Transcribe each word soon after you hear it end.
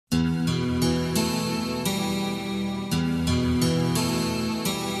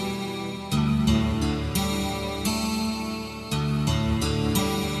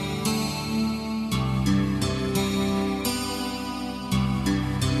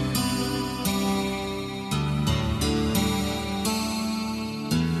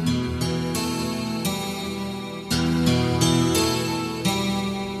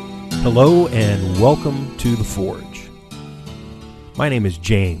Hello and welcome to The Forge. My name is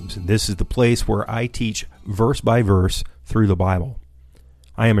James, and this is the place where I teach verse by verse through the Bible.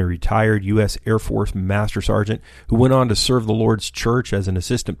 I am a retired U.S. Air Force Master Sergeant who went on to serve the Lord's church as an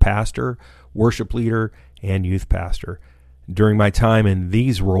assistant pastor, worship leader, and youth pastor. During my time in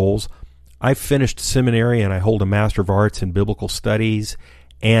these roles, I finished seminary and I hold a Master of Arts in Biblical Studies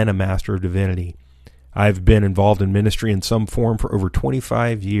and a Master of Divinity. I've been involved in ministry in some form for over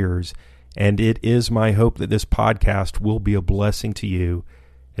 25 years, and it is my hope that this podcast will be a blessing to you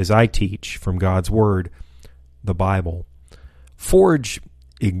as I teach from God's Word, the Bible. Forge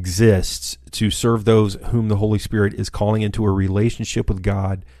exists to serve those whom the Holy Spirit is calling into a relationship with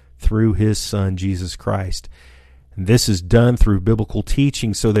God through His Son, Jesus Christ. And this is done through biblical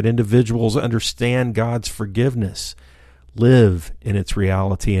teaching so that individuals understand God's forgiveness, live in its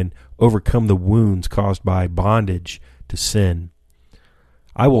reality, and overcome the wounds caused by bondage to sin.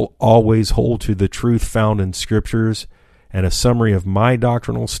 I will always hold to the truth found in Scriptures, and a summary of my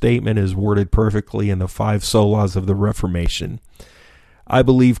doctrinal statement is worded perfectly in the 5 solas of the Reformation. I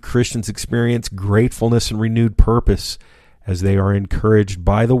believe Christians experience gratefulness and renewed purpose as they are encouraged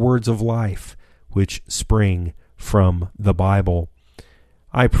by the words of life which spring from the Bible.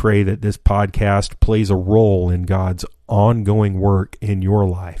 I pray that this podcast plays a role in God's ongoing work in your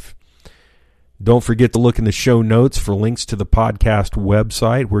life. Don't forget to look in the show notes for links to the podcast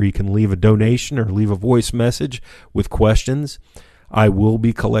website where you can leave a donation or leave a voice message with questions. I will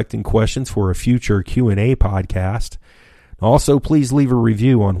be collecting questions for a future Q&A podcast. Also, please leave a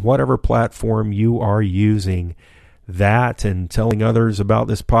review on whatever platform you are using. That and telling others about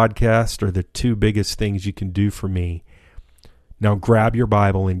this podcast are the 2 biggest things you can do for me. Now grab your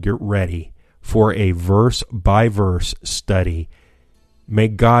Bible and get ready for a verse-by-verse study. May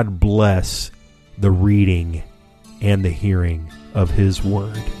God bless the reading and the hearing of His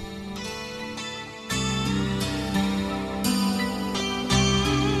Word.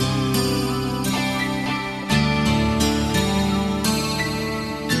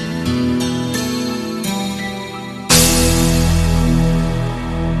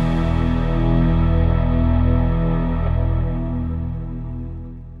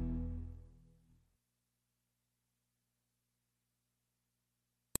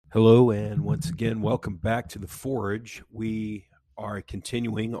 Hello, and once again, welcome back to The Forge. We are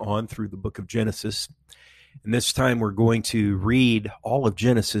continuing on through the book of Genesis, and this time we're going to read all of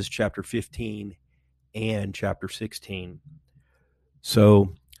Genesis chapter 15 and chapter 16.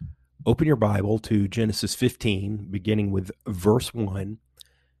 So open your Bible to Genesis 15, beginning with verse 1.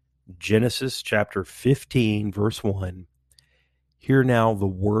 Genesis chapter 15, verse 1. Hear now the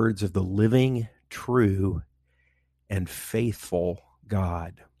words of the living, true, and faithful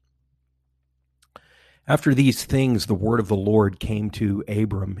God. After these things, the word of the Lord came to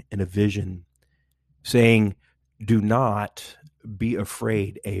Abram in a vision, saying, "Do not be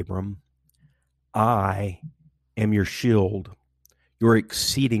afraid, Abram. I am your shield, your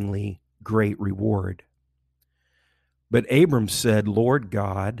exceedingly great reward." But Abram said, "Lord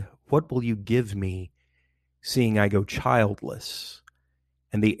God, what will you give me, seeing I go childless,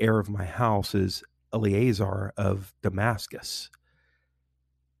 and the heir of my house is Eleazar of Damascus?"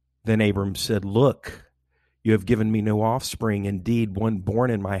 Then Abram said, "Look, you have given me no offspring. Indeed, one born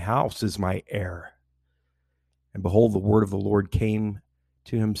in my house is my heir." And behold, the word of the Lord came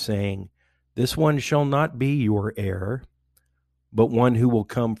to him, saying, "This one shall not be your heir, but one who will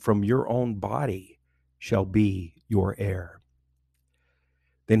come from your own body shall be your heir."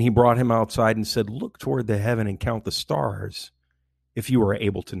 Then he brought him outside and said, "Look toward the heaven and count the stars, if you are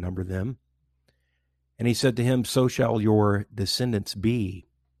able to number them." And he said to him, "So shall your descendants be."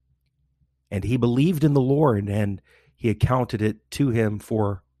 And he believed in the Lord, and He accounted it to him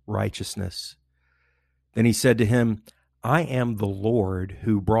for righteousness. Then he said to him, "I am the Lord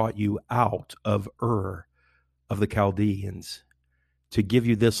who brought you out of Ur of the Chaldeans to give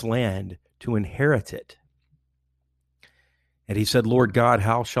you this land to inherit it." And he said, "Lord God,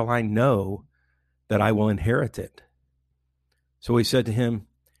 how shall I know that I will inherit it?" So he said to him,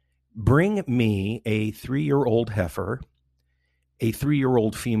 "Bring me a 3-year-old heifer, a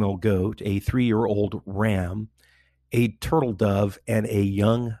 3-year-old female goat, a 3-year-old ram, a turtle dove, and a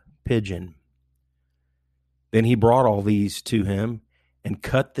young pigeon." Then he brought all these to him and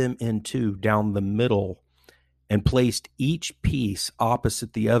cut them in two down the middle and placed each piece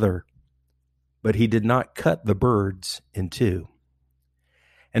opposite the other, but he did not cut the birds in two.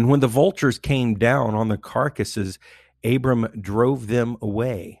 And when the vultures came down on the carcasses, Abram drove them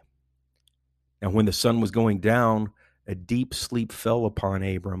away. And when the sun was going down, a deep sleep fell upon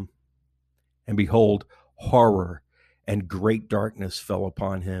Abram. And behold, horror and great darkness fell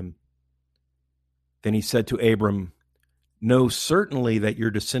upon him. Then he said to Abram, know certainly that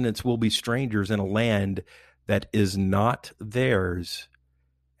your descendants will be strangers in a land that is not theirs,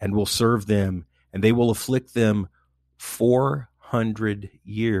 and will serve them, and they will afflict them 400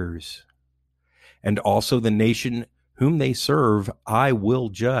 years. And also the nation whom they serve I will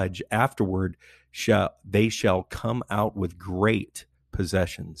judge. Afterward they shall come out with great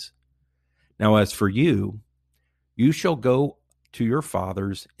possessions. Now as for you, you shall go to your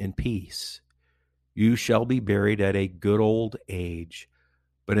fathers in peace. You shall be buried at a good old age,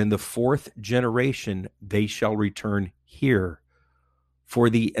 but in the 4th generation they shall return here, for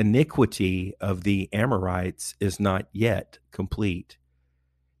the iniquity of the Amorites is not yet complete.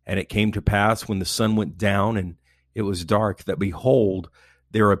 And it came to pass when the sun went down and it was dark, that behold,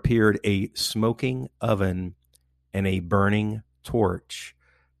 there appeared a smoking oven and a burning torch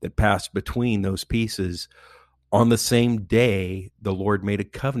that passed between those pieces. On the same day the Lord made a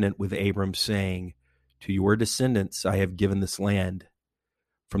covenant with Abram, saying, to your descendants I have given this land,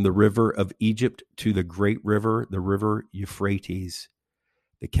 from the river of Egypt to the great river, the river Euphrates,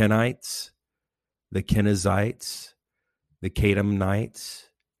 the Kenites, the Kenizzites, the Canaanites,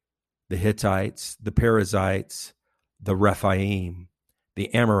 the Hittites, the Perizzites, the Rephaim,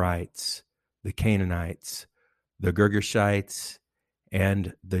 the Amorites, the Canaanites, the Girgashites,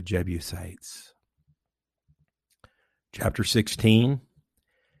 and the Jebusites. Chapter 16.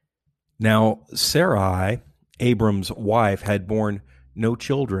 Now Sarai, Abram's wife, had borne no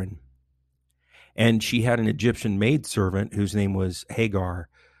children, and she had an Egyptian maidservant whose name was Hagar.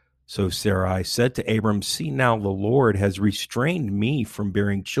 So Sarai said to Abram, see, now the Lord has restrained me from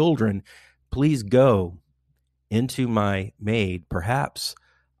bearing children. Please go into my maid. Perhaps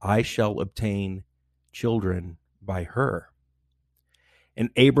I shall obtain children by her. And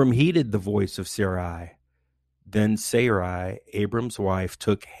Abram heeded the voice of Sarai. Then Sarai, Abram's wife,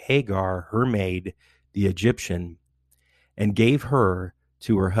 took Hagar, her maid, the Egyptian, and gave her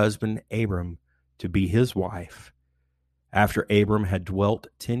to her husband Abram to be his wife, after Abram had dwelt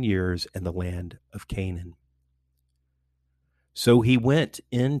 10 years in the land of Canaan. So he went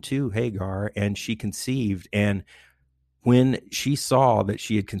into Hagar, and she conceived, and when she saw that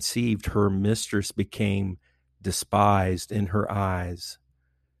she had conceived, her mistress became despised in her eyes.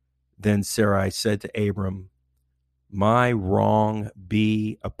 Then Sarai said to Abram, my wrong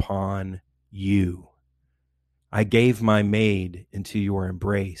be upon you. I gave my maid into your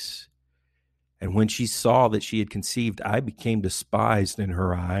embrace. And when she saw that she had conceived, I became despised in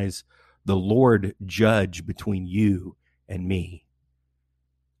her eyes. The Lord judge between you and me.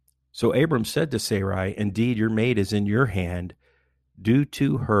 So Abram said to Sarai, indeed, your maid is in your hand. Do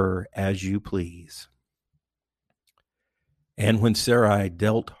to her as you please. And when Sarai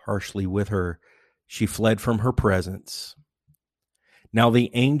dealt harshly with her, she fled from her presence. Now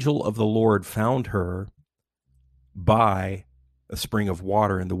the angel of the Lord found her by a spring of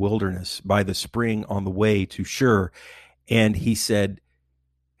water in the wilderness, by the spring on the way to Shur. And he said,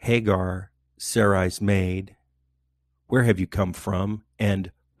 Hagar, Sarai's maid, where have you come from,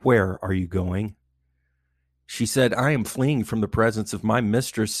 and where are you going? She said, I am fleeing from the presence of my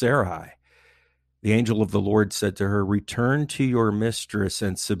mistress Sarai. The angel of the Lord said to her, return to your mistress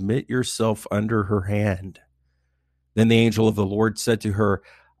and submit yourself under her hand. Then the angel of the Lord said to her,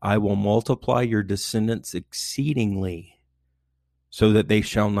 I will multiply your descendants exceedingly, so that they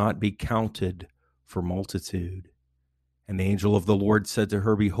shall not be counted for multitude. And the angel of the Lord said to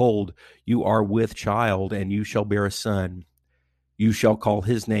her, behold, you are with child, and you shall bear a son. You shall call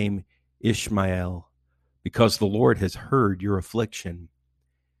his name Ishmael, because the Lord has heard your affliction.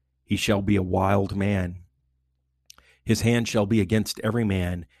 He shall be a wild man. His hand shall be against every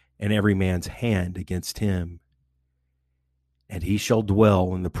man, and every man's hand against him. And he shall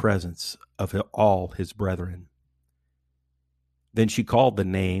dwell in the presence of all his brethren. Then she called the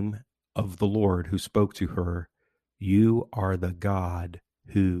name of the Lord who spoke to her, you are the God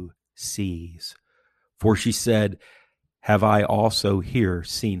who sees. For she said, have I also here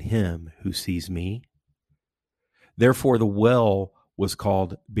seen him who sees me? Therefore the well was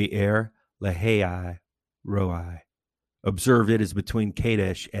called Be'er Lahai Roi. Observe, it is between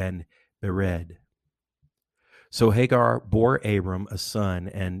Kadesh and Bered. So Hagar bore Abram a son,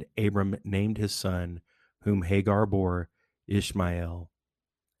 and Abram named his son, whom Hagar bore, Ishmael.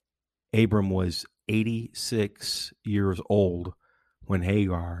 Abram was 86 years old when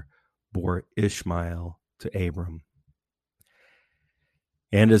Hagar bore Ishmael to Abram.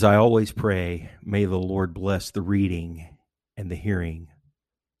 And as I always pray, may the Lord bless the reading and the hearing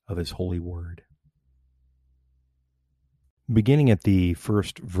of his holy word. Beginning at the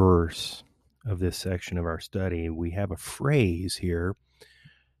first verse of this section of our study, we have a phrase here,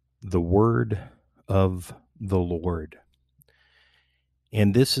 the word of the Lord.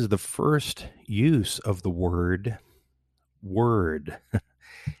 And this is the first use of the word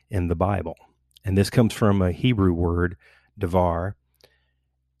in the Bible. And this comes from a Hebrew word, davar,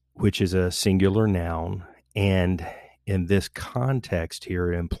 which is a singular noun. And in this context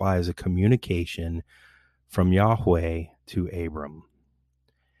here, it implies a communication from Yahweh to Abram.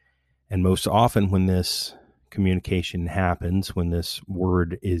 And most often when this communication happens, when this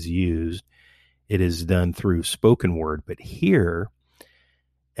word is used, it is done through spoken word. But here,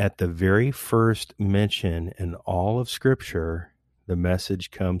 at the very first mention in all of Scripture, the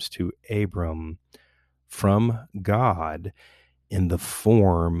message comes to Abram from God in the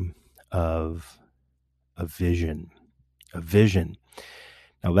form of a vision. A vision.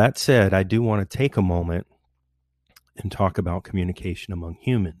 Now, that said, I do want to take a moment and talk about communication among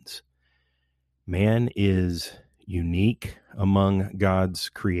humans. Man is unique among God's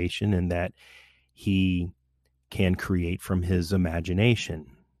creation in that he can create from his imagination.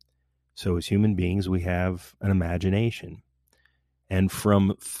 So as human beings, we have an imagination. And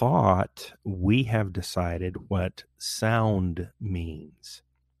from thought, we have decided what sound means.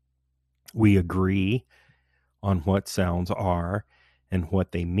 We agree on what sounds are and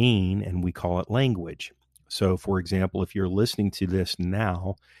what they mean, and we call it language. So, for example, if you're listening to this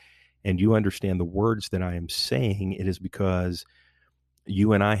now and you understand the words that I am saying, it is because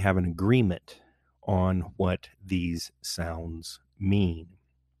you and I have an agreement on what these sounds mean.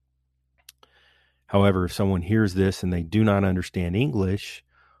 However, if someone hears this and they do not understand English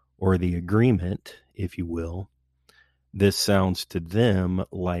or the agreement, if you will, this sounds to them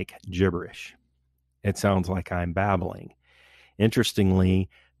like gibberish. It sounds like I'm babbling. Interestingly,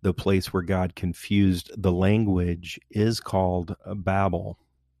 the place where God confused the language is called Babel.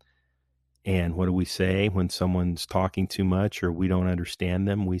 And what do we say when someone's talking too much or we don't understand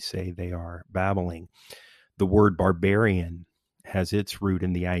them? We say they are babbling. The word barbarian has its root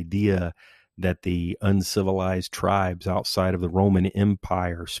in the idea that the uncivilized tribes outside of the Roman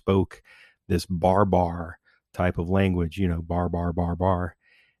Empire spoke this barbar type of language, bar.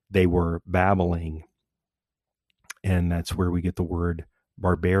 They were babbling. And that's where we get the word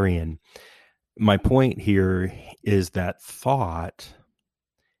barbarian. My point here is that thought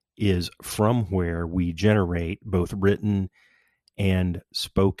is from where we generate both written and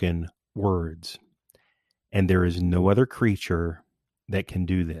spoken words. And there is no other creature that can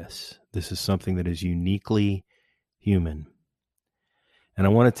do this. This is something that is uniquely human. And I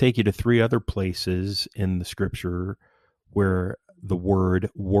want to take you to 3 other places in the Scripture where the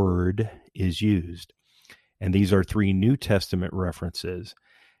word is used. And these are 3 New Testament references.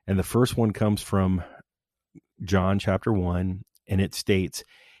 And the first one comes from John chapter 1, and it states,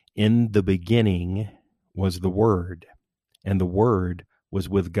 "In the beginning was the Word, and the Word was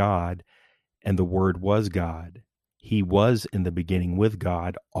with God, and the Word was God. He was in the beginning with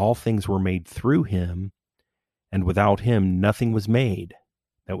God. All things were made through him, and without him nothing was made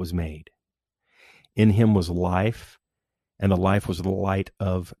that was made. In him was life, and the life was the light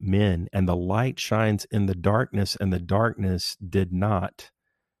of men. And the light shines in the darkness, and the darkness did not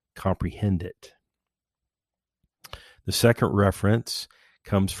comprehend it." The second reference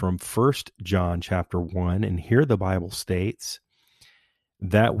comes from 1 John chapter 1, and here the Bible states,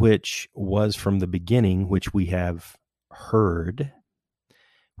 "That which was from the beginning, which we have heard,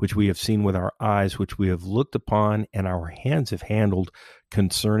 which we have seen with our eyes, which we have looked upon, and our hands have handled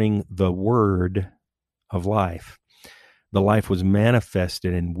concerning the word of life. The life was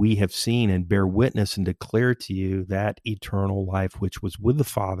manifested, and we have seen and bear witness and declare to you that eternal life which was with the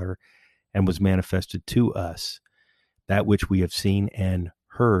Father and was manifested to us. That which we have seen and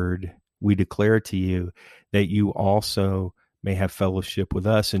heard, we declare to you, that you also may have fellowship with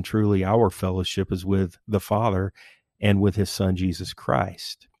us. And truly our fellowship is with the Father and with his Son, Jesus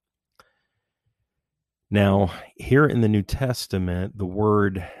Christ." Now, here in the New Testament, the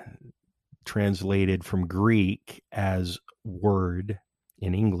word translated from Greek as word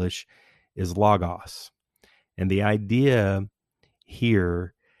in English is logos. And the idea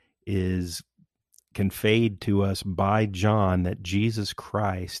here is conveyed to us by John that Jesus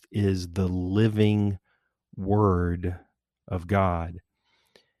Christ is the living Word of God.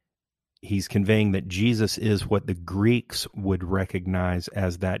 He's conveying that Jesus is what the Greeks would recognize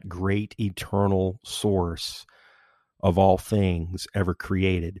as that great eternal source of all things ever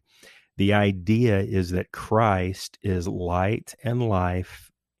created. The idea is that Christ is light and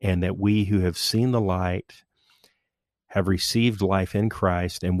life, and that we who have seen the light have received life in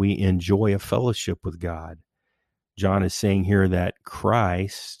Christ, and we enjoy a fellowship with God. John is saying here that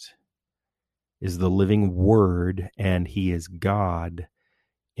Christ is the living Word, and he is God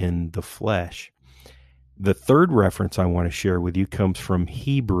in the flesh. The third reference I want to share with you comes from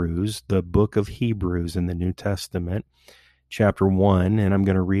Hebrews, the book of Hebrews in the New Testament, chapter 1, and I'm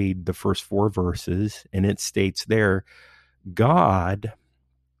going to read the first 4 verses, and it states there, God,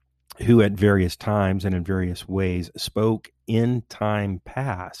 who at various times and in various ways spoke in time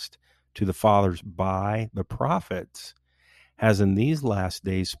past to the fathers by the prophets, has in these last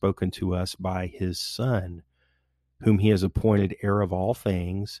days spoken to us by his Son, whom he has appointed heir of all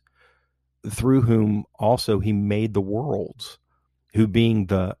things, through whom also he made the worlds, who being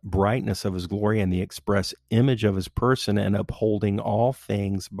the brightness of his glory and the express image of his person, and upholding all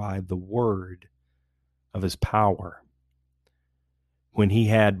things by the word of his power, when he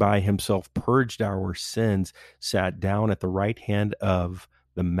had by himself purged our sins, sat down at the right hand of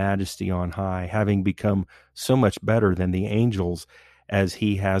the majesty on high, having become so much better than the angels, as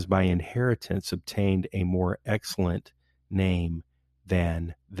he has by inheritance obtained a more excellent name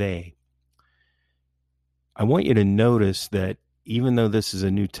than they. I want you to notice that even though this is a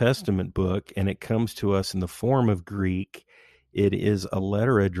New Testament book and it comes to us in the form of Greek, it is a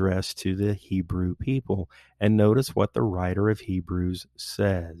letter addressed to the Hebrew people. And notice what the writer of Hebrews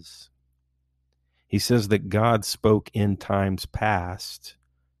says. He says that God spoke in times past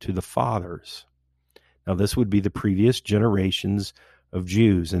to the fathers. Now, this would be the previous generations of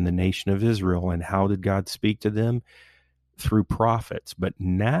Jews in the nation of Israel. And how did God speak to them? Through prophets. But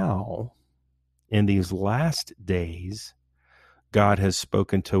now, in these last days, God has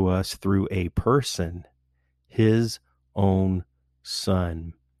spoken to us through a person, his own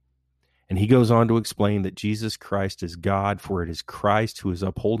Son. And he goes on to explain that Jesus Christ is God, for it is Christ who is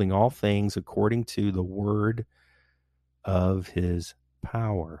upholding all things according to the word of his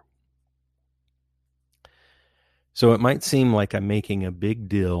power. So it might seem like I'm making a big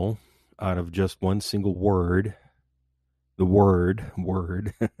deal out of just one single word, the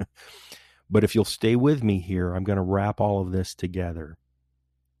word. But if you'll stay with me here, I'm going to wrap all of this together.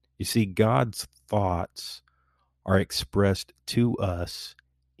 You see, God's thoughts are expressed to us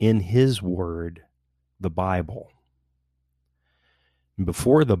in his word, the Bible. And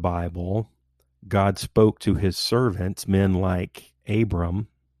before the Bible, God spoke to his servants, men like Abram.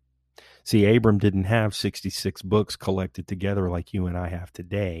 See, Abram didn't have 66 books collected together like you and I have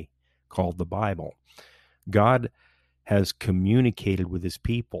today, called the Bible. God has communicated with his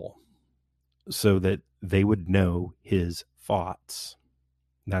people so that they would know his thoughts.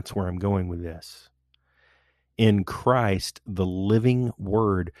 That's where I'm going with this. In Christ, the living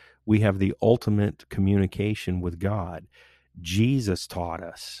word, we have the ultimate communication with God. Jesus taught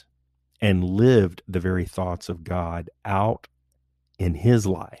us and lived the very thoughts of God out in his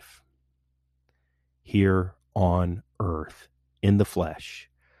life here on earth, in the flesh.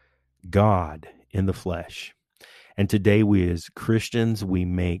 God in the flesh. And today we as Christians, we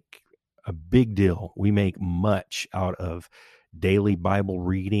make a big deal. We make much out of daily Bible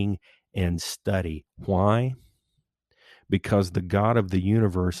reading and study. Why? Because the God of the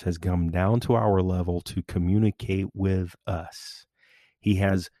universe has come down to our level to communicate with us. He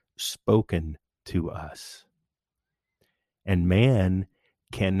has spoken to us. And man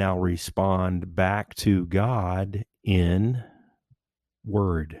can now respond back to God in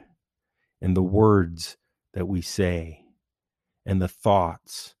word, in the words that we say, and the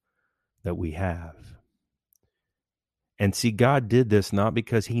thoughts that we have. And see, God did this not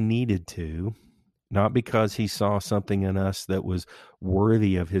because he needed to, not because he saw something in us that was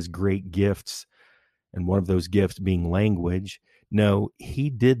worthy of his great gifts, and one of those gifts being language. No, he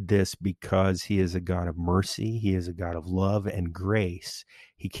did this because he is a God of mercy. He is a God of love and grace.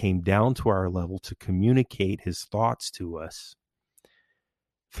 He came down to our level to communicate his thoughts to us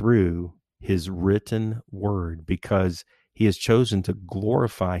through his written word, because he has chosen to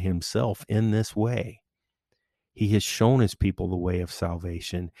glorify himself in this way. He has shown his people the way of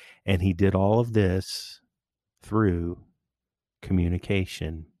salvation, and he did all of this through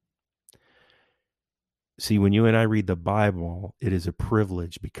communication. See, when you and I read the Bible, it is a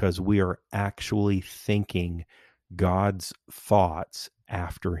privilege because we are actually thinking God's thoughts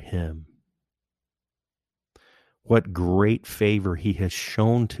after him. What great favor he has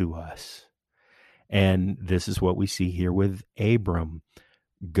shown to us. And this is what we see here with Abram.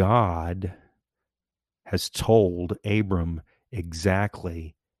 God has told Abram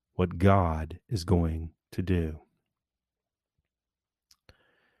exactly what God is going to do.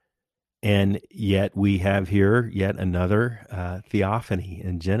 And yet we have here yet another theophany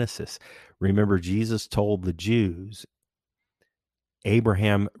in Genesis. Remember, Jesus told the Jews,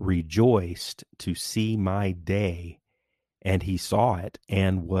 Abraham rejoiced to see my day, and he saw it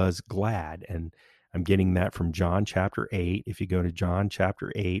and was glad. And I'm getting that from John chapter 8. If you go to John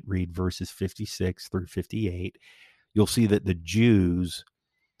chapter 8, read verses 56 through 58, you'll see that the Jews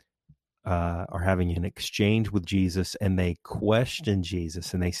are having an exchange with Jesus, and they question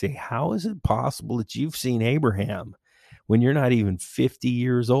Jesus, and they say, how is it possible that you've seen Abraham when you're not even 50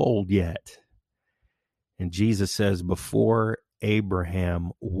 years old yet? And Jesus says, before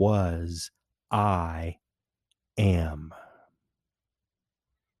Abraham was, I am.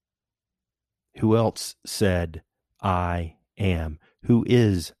 Who else said, I am? Who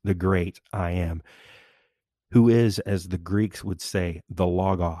is the great I am? Who is, as the Greeks would say, the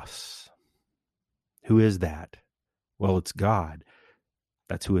Logos? Who is that? Well, it's God.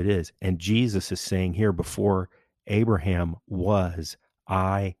 That's who it is. And Jesus is saying here, before Abraham was,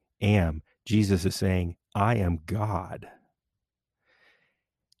 I am. Jesus is saying, I am God.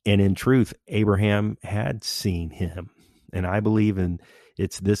 And in truth, Abraham had seen him. And I believe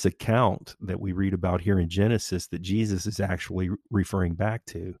it's this account that we read about here in Genesis that Jesus is actually referring back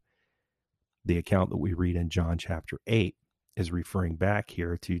to. The account that we read in John chapter 8 is referring back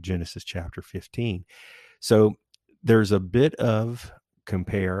here to Genesis chapter 15. So there's a bit of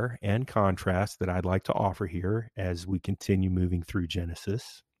compare and contrast that I'd like to offer here as we continue moving through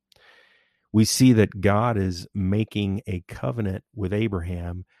Genesis. We see that God is making a covenant with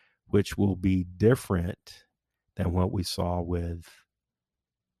Abraham, which will be different than what we saw with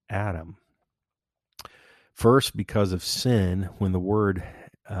Adam. First, because of sin, when the word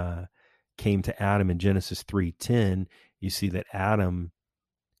came to Adam in Genesis 3:10, you see that Adam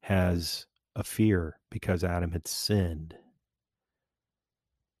has a fear because Adam had sinned.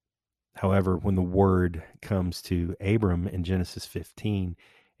 However, when the word comes to Abram in Genesis 15,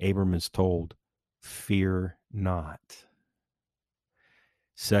 Abram is told, fear not.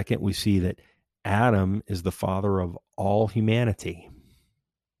 Second, we see that Adam is the father of all humanity.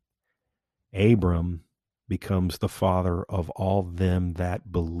 Abram becomes the father of all them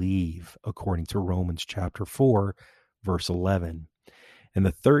that believe, according to Romans chapter 4, verse 11. And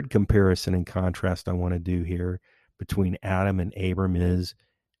the third comparison and contrast I want to do here between Adam and Abram is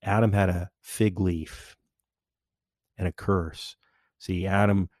Adam had a fig leaf and a curse. See,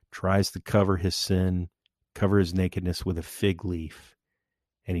 Adam tries to cover his sin, cover his nakedness with a fig leaf,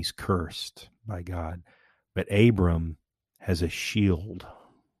 and he's cursed by God. But Abram has a shield,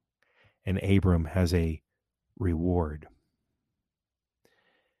 and Abram has a reward.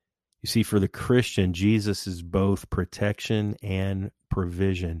 You see, for the Christian, Jesus is both protection and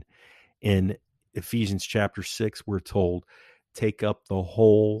provision. In Ephesians chapter 6, we're told, take up the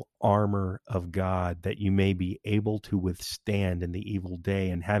whole armor of God that you may be able to withstand in the evil day,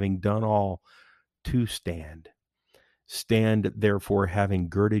 and having done all, to stand. Stand, therefore, having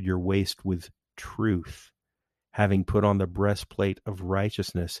girded your waist with truth, having put on the breastplate of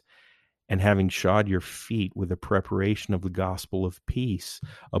righteousness, and having shod your feet with the preparation of the gospel of peace,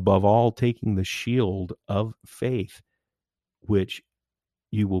 above all taking the shield of faith, which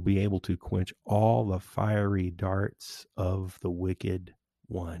you will be able to quench all the fiery darts of the wicked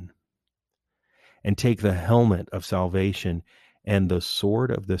one. And take the helmet of salvation and the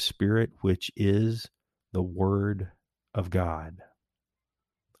sword of the Spirit, which is the word of God.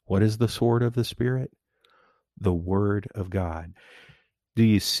 What is the sword of the Spirit? The word of God. Do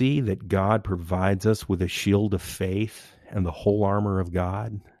you see that God provides us with a shield of faith and the whole armor of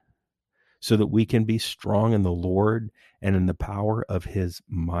God so that we can be strong in the Lord and in the power of his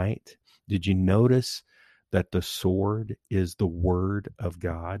might? Did you notice that the sword is the word of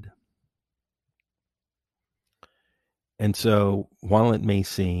God? And so while it may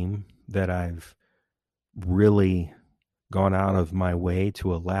seem that I've really gone out of my way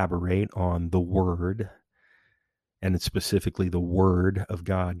to elaborate on the word, and it's specifically the word of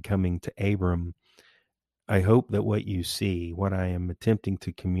God coming to Abram, I hope that what you see, what I am attempting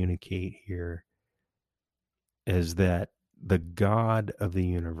to communicate here, is that the God of the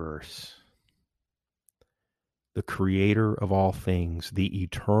universe, the creator of all things, the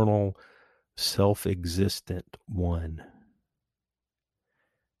eternal, self-existent one,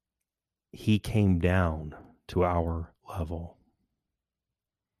 he came down to our level.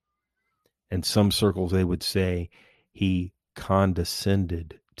 In some circles, they would say he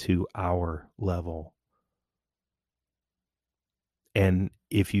condescended to our level. And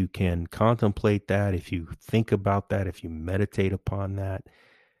if you can contemplate that, if you think about that, if you meditate upon that,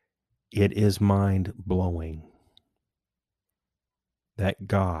 it is mind-blowing that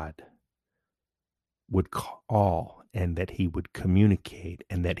God would call and that he would communicate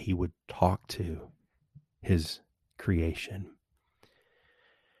and that he would talk to his creation.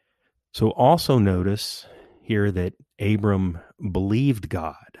 So also notice here that Abram believed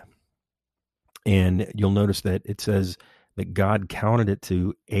God. And you'll notice that it says that God counted it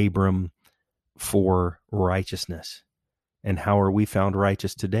to Abram for righteousness. And how are we found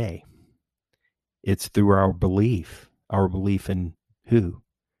righteous today? It's through our belief in who?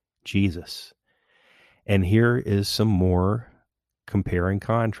 Jesus. And here is some more compare and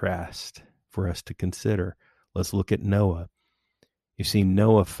contrast for us to consider. Let's look at Noah. You see,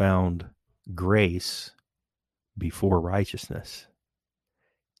 Noah found grace before righteousness.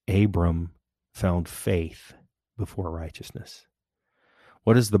 Abram found faith before righteousness.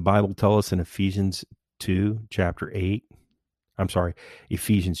 What does the Bible tell us in Ephesians chapter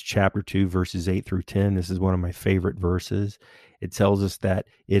 2, verses 8 through 10? This is one of my favorite verses. It tells us that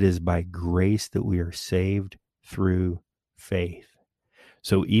it is by grace that we are saved through faith.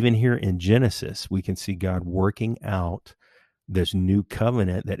 So even here in Genesis, we can see God working out this new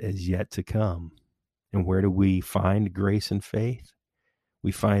covenant that is yet to come. And where do we find grace and faith?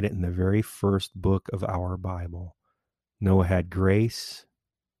 We find it in the very first book of our Bible. Noah had grace.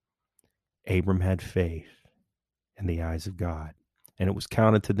 Abram had faith in the eyes of God, and it was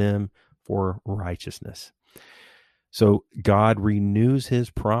counted to them for righteousness. So God renews his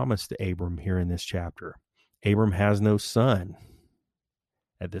promise to Abram here in this chapter. Abram has no son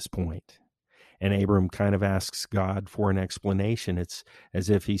at this point, and Abram kind of asks God for an explanation. It's as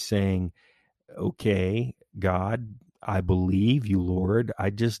if he's saying, okay, God, I believe you, Lord.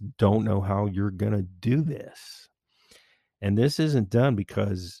 I just don't know how you're going to do this. And this isn't done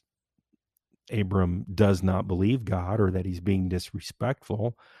because Abram does not believe God or that he's being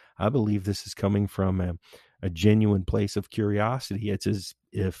disrespectful. I believe this is coming from a genuine place of curiosity. It's as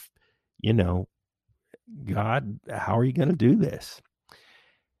if, God, how are you going to do this?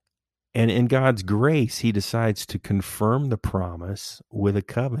 And in God's grace, he decides to confirm the promise with a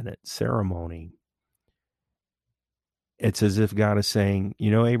covenant ceremony. It's as if God is saying,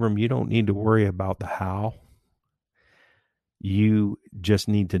 Abram, you don't need to worry about the how. You just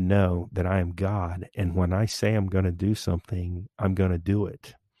need to know that I am God. And when I say I'm going to do something, I'm going to do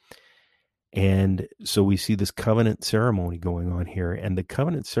it. And so we see this covenant ceremony going on here. And the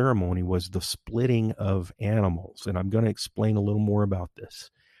covenant ceremony was the splitting of animals. And I'm going to explain a little more about this.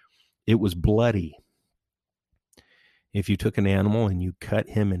 It was bloody. If you took an animal and you cut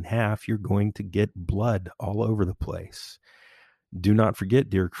him in half, you're going to get blood all over the place. Do not forget,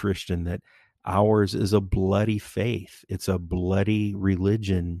 dear Christian, that ours is a bloody faith. It's a bloody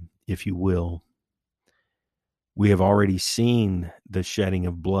religion, if you will. We have already seen the shedding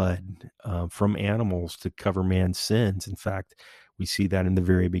of blood from animals to cover man's sins. In fact, we see that in the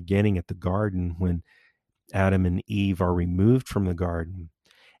very beginning at the garden when Adam and Eve are removed from the garden.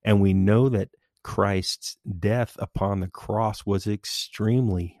 And we know that Christ's death upon the cross was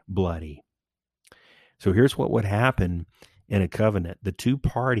extremely bloody. So here's what would happen in a covenant. The two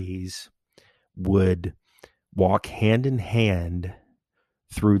parties would walk hand in hand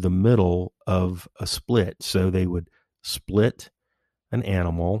through the middle of a split. So they would split an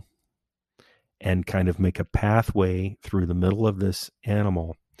animal and kind of make a pathway through the middle of this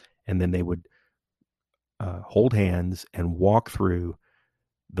animal. And then they would hold hands and walk through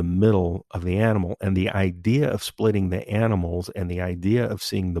the middle of the animal. And the idea of splitting the animals and the idea of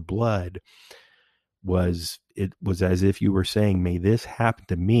seeing the blood was as if you were saying, may this happen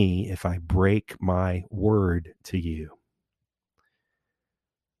to me if I break my word to you.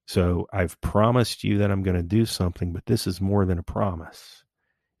 So I've promised you that I'm going to do something, but this is more than a promise.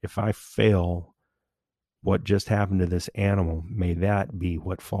 If I fail, what just happened to this animal, may that be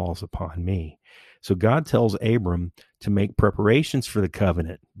what falls upon me. So God tells Abram to make preparations for the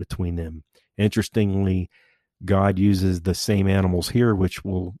covenant between them. Interestingly, God uses the same animals here, which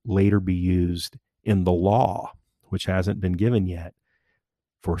will later be used in the law, which hasn't been given yet,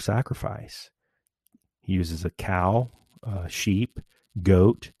 for sacrifice. He uses a cow, a sheep,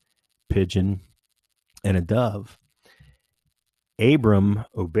 goat, pigeon, and a dove. Abram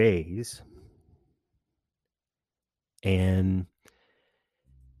obeys, and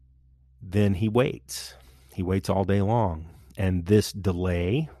then he waits. He waits all day long. And this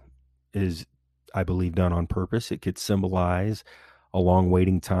delay is, I believe, done on purpose. It could symbolize a long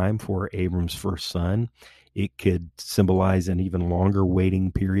waiting time for Abram's first son. It could symbolize an even longer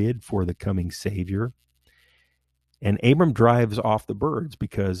waiting period for the coming Savior. And Abram drives off the birds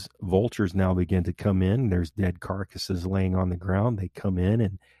because vultures now begin to come in. There's dead carcasses laying on the ground. They come in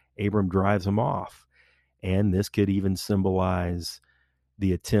and Abram drives them off. And this could even symbolize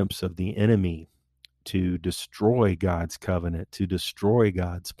the attempts of the enemy to destroy God's covenant, to destroy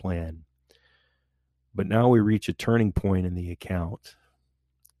God's plan. But now we reach a turning point in the account.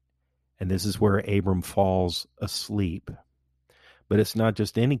 And this is where Abram falls asleep. But it's not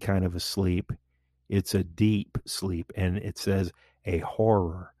just any kind of a sleep. It's a deep sleep, and it says a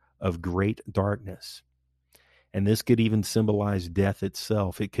horror of great darkness. And this could even symbolize death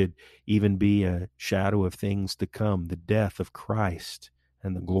itself. It could even be a shadow of things to come, the death of Christ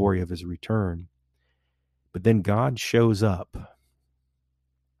and the glory of his return. But then God shows up,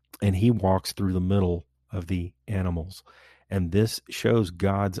 and he walks through the middle of the animals. And this shows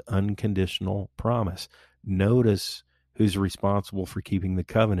God's unconditional promise. Notice who's responsible for keeping the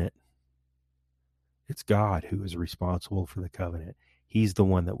covenant. It's God who is responsible for the covenant. He's the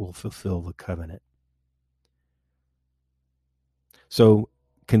one that will fulfill the covenant. So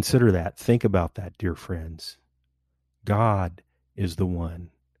consider that. Think about that, dear friends. God is the one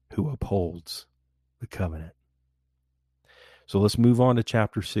who upholds the covenant. So let's move on to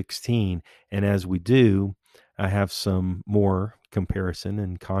chapter 16. And as we do, I have some more comparison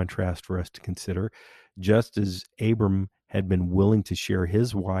and contrast for us to consider. Just as Abram had been willing to share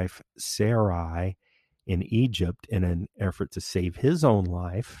his wife Sarai in Egypt in an effort to save his own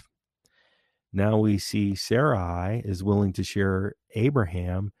life, now we see Sarai is willing to share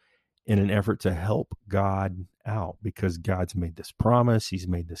Abraham in an effort to help God out, because God's made this promise. He's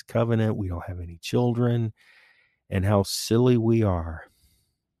made this covenant. We don't have any children. And how silly we are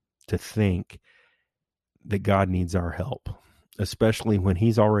to think that God needs our help, especially when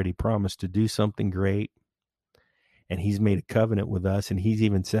he's already promised to do something great. And he's made a covenant with us. And he's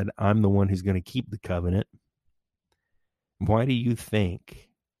even said, I'm the one who's going to keep the covenant. Why do you think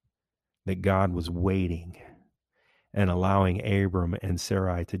that God was waiting and allowing Abram and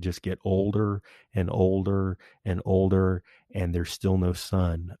Sarai to just get older and older and older, and there's still no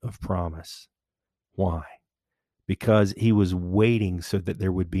son of promise? Why? Because he was waiting so that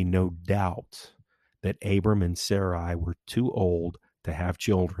there would be no doubt that Abram and Sarai were too old to have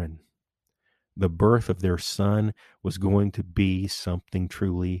children. The birth of their son was going to be something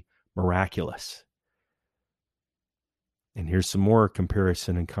truly miraculous. And here's some more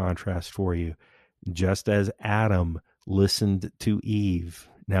comparison and contrast for you. Just as Adam listened to Eve,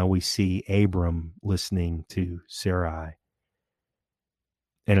 now we see Abram listening to Sarai.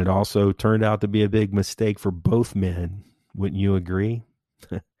 And it also turned out to be a big mistake for both men. Wouldn't you agree?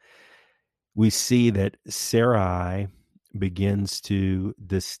 We see that Sarai begins to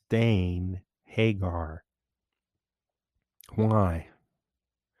disdain Hagar. Why?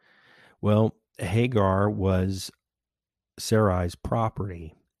 Well, Hagar was Sarai's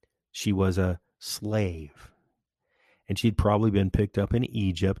property. She was a slave. And she'd probably been picked up in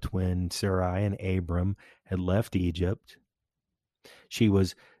Egypt when Sarai and Abram had left Egypt. She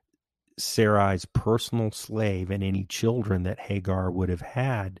was Sarai's personal slave, and any children that Hagar would have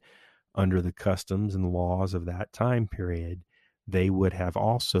had under the customs and laws of that time period, they would have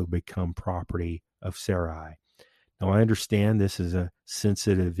also become property of Sarai. Now, I understand this is a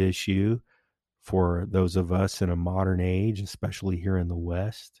sensitive issue for those of us in a modern age, especially here in the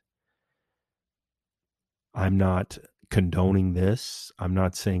West. I'm not condoning this. I'm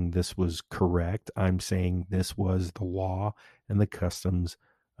not saying this was correct. I'm saying this was the law and the customs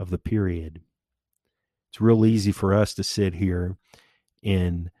of the period. It's real easy for us to sit here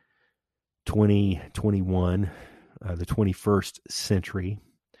in 2021, the 21st century,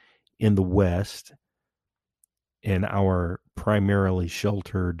 in the West, in our primarily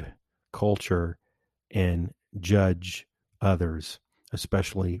sheltered culture, and judge others,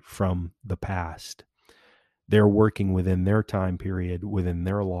 especially from the past. They're working within their time period, within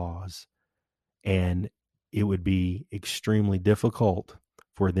their laws, and it would be extremely difficult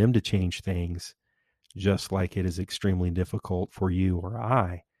for them to change things, just like it is extremely difficult for you or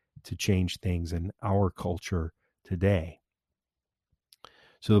I to change things in our culture today.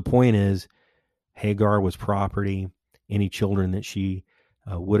 So the point is, Hagar was property. Any children that she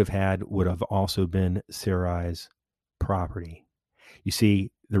would have had would have also been Sarai's property. You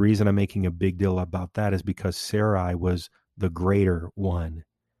see, the reason I'm making a big deal about that is because Sarai was the greater one.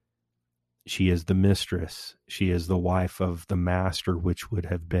 She is the mistress. She is the wife of the master, which would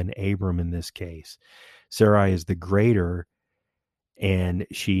have been Abram in this case. Sarai is the greater, and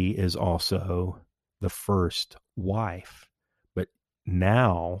she is also the first wife. But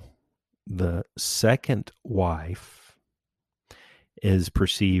now the second wife is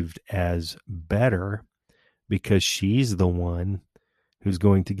perceived as better because she's the one who's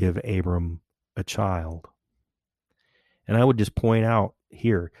going to give Abram a child. And I would just point out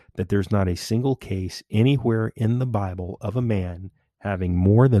here that there's not a single case anywhere in the Bible of a man having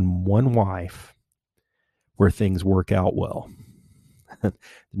more than one wife where things work out well.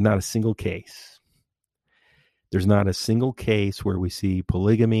 Not a single case. There's not a single case where we see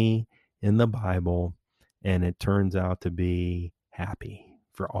polygamy in the Bible and it turns out to be happy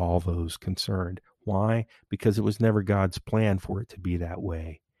for all those concerned. Why? Because it was never God's plan for it to be that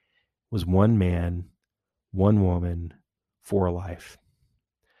way. It was one man, one woman for a life.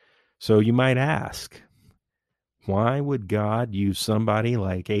 So you might ask, why would God use somebody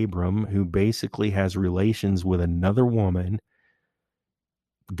like Abram, who basically has relations with another woman,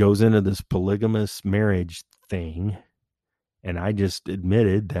 goes into this polygamous marriage thing? And I just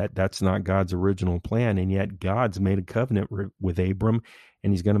admitted that that's not God's original plan. And yet God's made a covenant with Abram,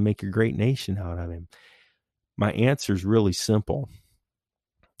 and he's going to make a great nation out of him. My answer is really simple,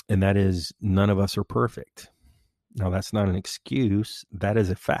 and that is none of us are perfect. Now, that's not an excuse. That is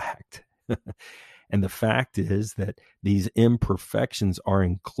a fact. And the fact is that these imperfections are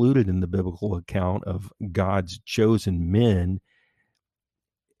included in the biblical account of God's chosen men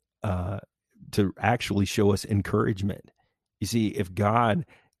to actually show us encouragement. You see, if God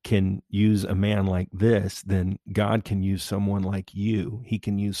can use a man like this, then God can use someone like you. He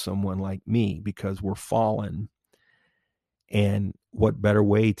can use someone like me, because we're fallen. And what better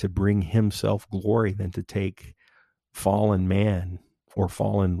way to bring himself glory than to take fallen man or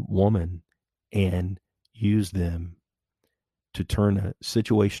fallen woman and use them to turn a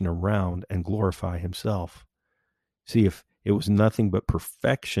situation around and glorify himself. See, if it was nothing but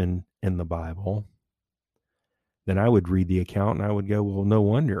perfection in the Bible, then I would read the account and I would go, well, no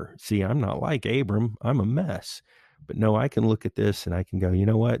wonder. See, I'm not like Abram. I'm a mess. But no, I can look at this and I can go, you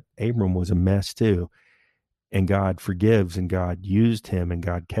know what? Abram was a mess too. And God forgives, and God used him, and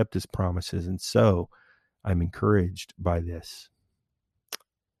God kept his promises. And so I'm encouraged by this.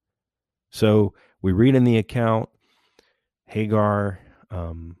 So we read in the account, Hagar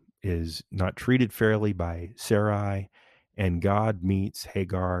is not treated fairly by Sarai, and God meets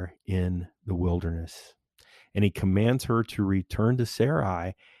Hagar in the wilderness. And he commands her to return to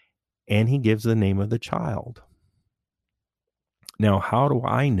Sarai, and he gives the name of the child. Now, how do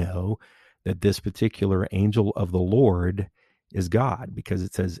I know that this particular angel of the Lord is God? Because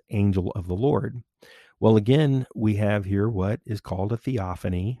it says angel of the Lord. Well, again, we have here what is called a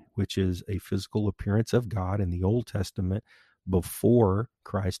theophany, which is a physical appearance of God in the Old Testament before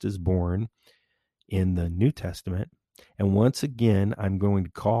Christ is born in the New Testament. And once again, I'm going to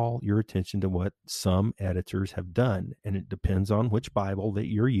call your attention to what some editors have done, and it depends on which Bible that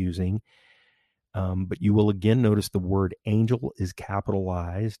you're using. But you will again notice the word angel is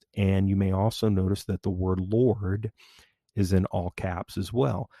capitalized, and you may also notice that the word Lord is in all caps as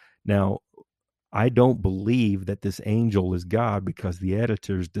well. Now, I don't believe that this angel is God because the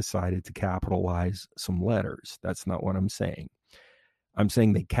editors decided to capitalize some letters. That's not what I'm saying. I'm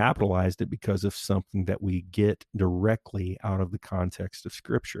saying they capitalized it because of something that we get directly out of the context of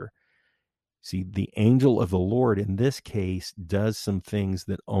Scripture. See, the angel of the Lord in this case does some things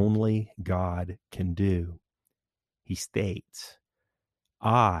that only God can do. He states,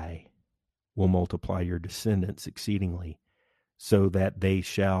 I will multiply your descendants exceedingly, so that they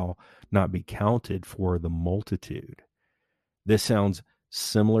shall not be counted for the multitude. This sounds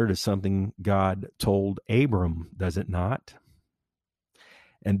similar to something God told Abram, does it not?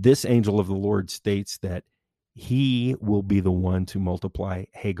 And this angel of the Lord states that he will be the one to multiply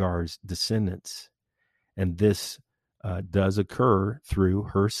Hagar's descendants. And this does occur through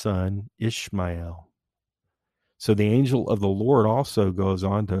her son Ishmael. So the angel of the Lord also goes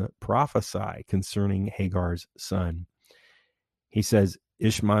on to prophesy concerning Hagar's son. He says,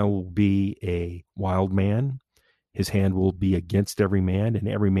 Ishmael will be a wild man. His hand will be against every man, and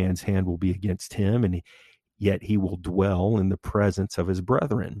every man's hand will be against him, and yet he will dwell in the presence of his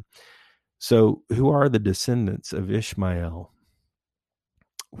brethren. So who are the descendants of Ishmael?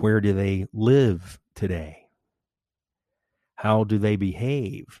 Where do they live today? How do they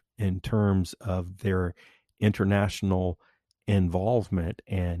behave in terms of their international involvement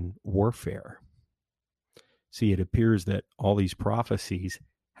and warfare? See, it appears that all these prophecies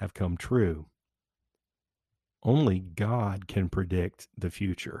have come true. Only God can predict the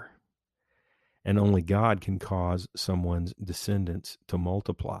future, and only God can cause someone's descendants to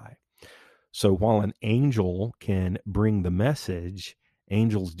multiply. So while an angel can bring the message,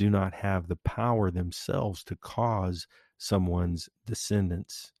 angels do not have the power themselves to cause someone's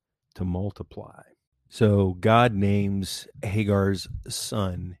descendants to multiply. So God names Hagar's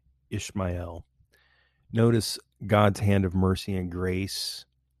son Ishmael. Notice God's hand of mercy and grace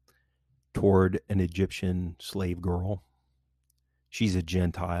toward an Egyptian slave girl. She's a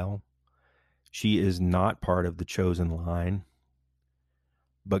Gentile. She is not part of the chosen line,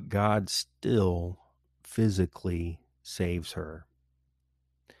 but God still physically saves her.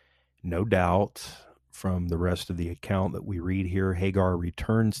 No doubt, from the rest of the account that we read here, Hagar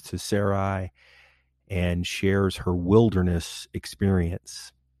returns to Sarai and shares her wilderness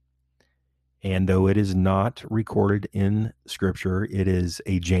experience. And though it is not recorded in Scripture, it is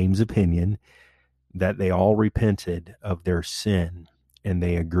a James opinion that they all repented of their sin and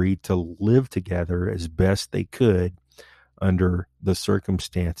they agreed to live together as best they could under the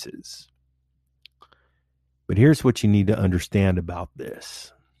circumstances. But here's what you need to understand about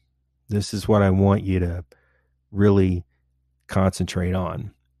this. This is what I want you to really concentrate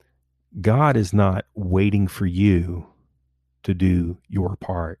on. God is not waiting for you to do your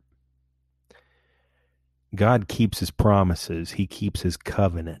part. God keeps his promises. He keeps his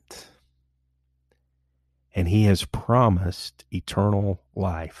covenant. And he has promised eternal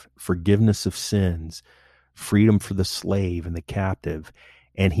life, forgiveness of sins, freedom for the slave and the captive.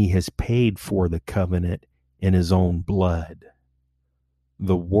 And he has paid for the covenant in his own blood.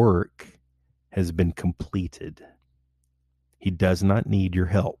 The work has been completed. He does not need your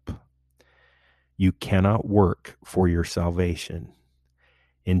help. You cannot work for your salvation.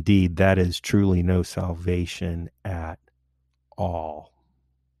 Indeed, that is truly no salvation at all.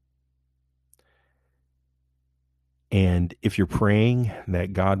 And if you're praying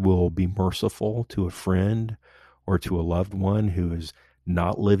that God will be merciful to a friend or to a loved one who is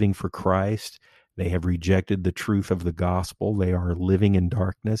not living for Christ, they have rejected the truth of the gospel, they are living in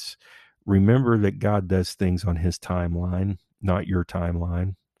darkness, remember that God does things on his timeline, not your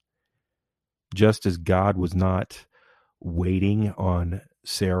timeline. Just as God was not waiting on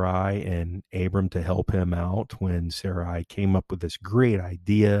Sarai and Abram to help him out when Sarai came up with this great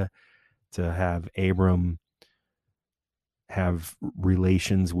idea to have Abram have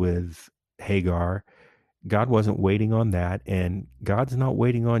relations with Hagar, God wasn't waiting on that, and God's not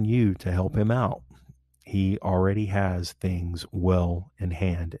waiting on you to help him out. He already has things well in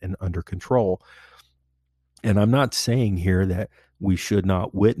hand and under control. And I'm not saying here that we should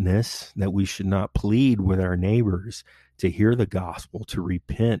not witness, that we should not plead with our neighbors to hear the gospel, to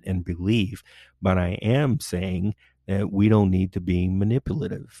repent and believe. But I am saying that we don't need to be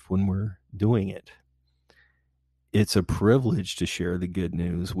manipulative when we're doing it. It's a privilege to share the good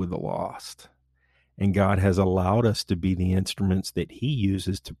news with the lost. And God has allowed us to be the instruments that he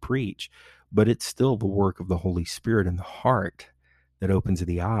uses to preach. But it's still the work of the Holy Spirit in the heart that opens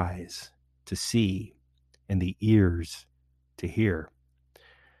the eyes to see and the ears to hear.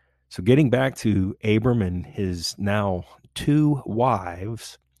 So getting back to Abram and his now 2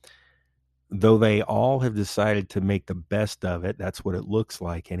 wives, though they all have decided to make the best of it, that's what it looks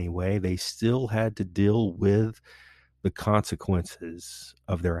like anyway, they still had to deal with the consequences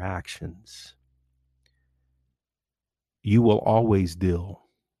of their actions. You will always deal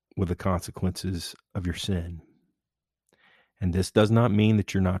with the consequences of your sin. And this does not mean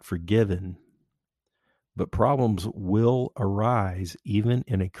that you're not forgiven, but problems will arise even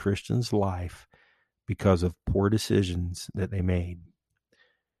in a Christian's life because of poor decisions that they made,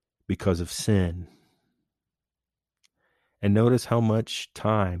 because of sin. And notice how much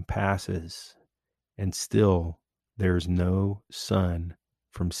time passes and still there's no son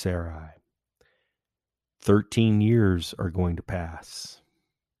from Sarai. 13 years are going to pass.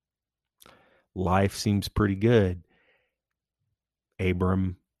 Life seems pretty good.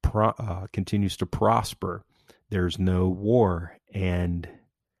 Abram continues to prosper. There's no war. And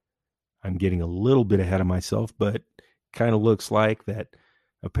I'm getting a little bit ahead of myself, but kind of looks like that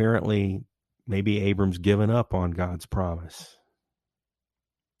apparently maybe Abram's given up on God's promise.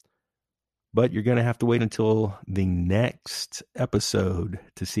 But you're going to have to wait until the next episode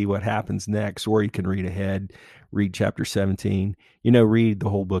to see what happens next, or you can read ahead, read chapter 17. Read the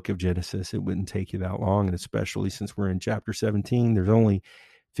whole book of Genesis. It wouldn't take you that long, and especially since we're in chapter 17, there's only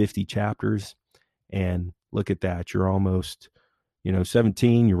 50 chapters, and look at that. You're almost,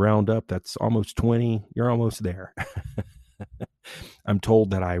 17, you round up, that's almost 20. You're almost there. I'm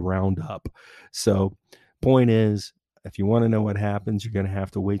told that I round up. So point is, if you want to know what happens, you're going to have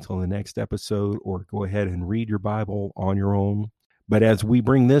to wait till the next episode or go ahead and read your Bible on your own. But as we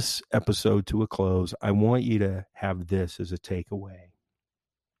bring this episode to a close, I want you to have this as a takeaway.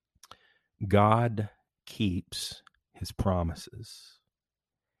 God keeps his promises.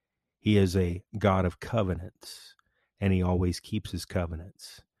 He is a God of covenants, and he always keeps his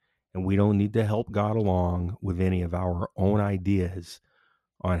covenants. And we don't need to help God along with any of our own ideas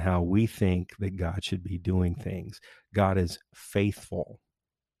on how we think that God should be doing things. God is faithful,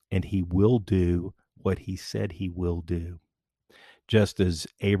 and he will do what he said he will do. Just as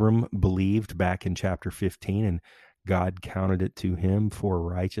Abram believed back in chapter 15, and God counted it to him for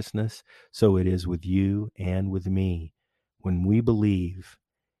righteousness, so it is with you and with me. When we believe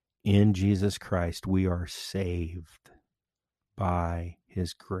in Jesus Christ, we are saved by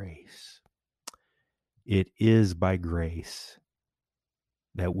his grace. It is by grace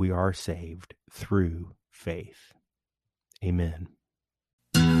that we are saved through faith. Amen.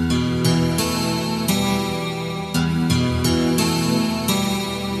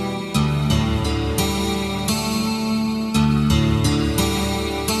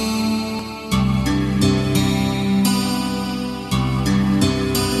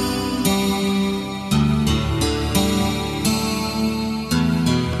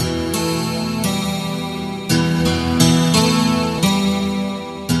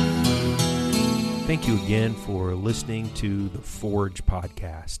 Thank you again for listening to the Forge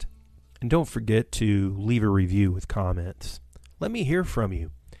podcast. And don't forget to leave a review with comments. Let me hear from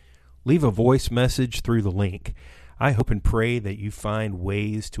you. Leave a voice message through the link. I hope and pray that you find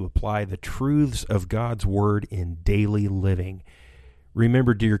ways to apply the truths of God's Word in daily living.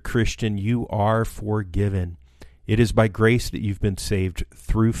 Remember, dear Christian, you are forgiven. It is by grace that you've been saved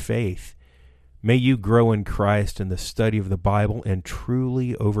through faith. May you grow in Christ in the study of the Bible and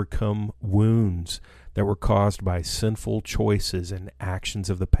truly overcome wounds that were caused by sinful choices and actions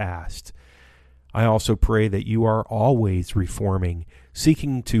of the past. I also pray that you are always reforming,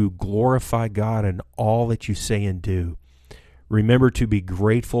 seeking to glorify God in all that you say and do. Remember to be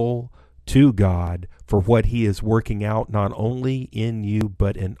grateful to God for what He is working out not only in you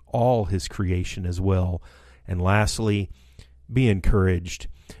but in all His creation as well. And lastly, be encouraged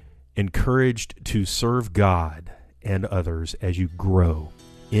to serve God and others as you grow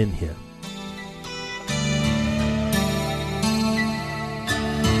in Him.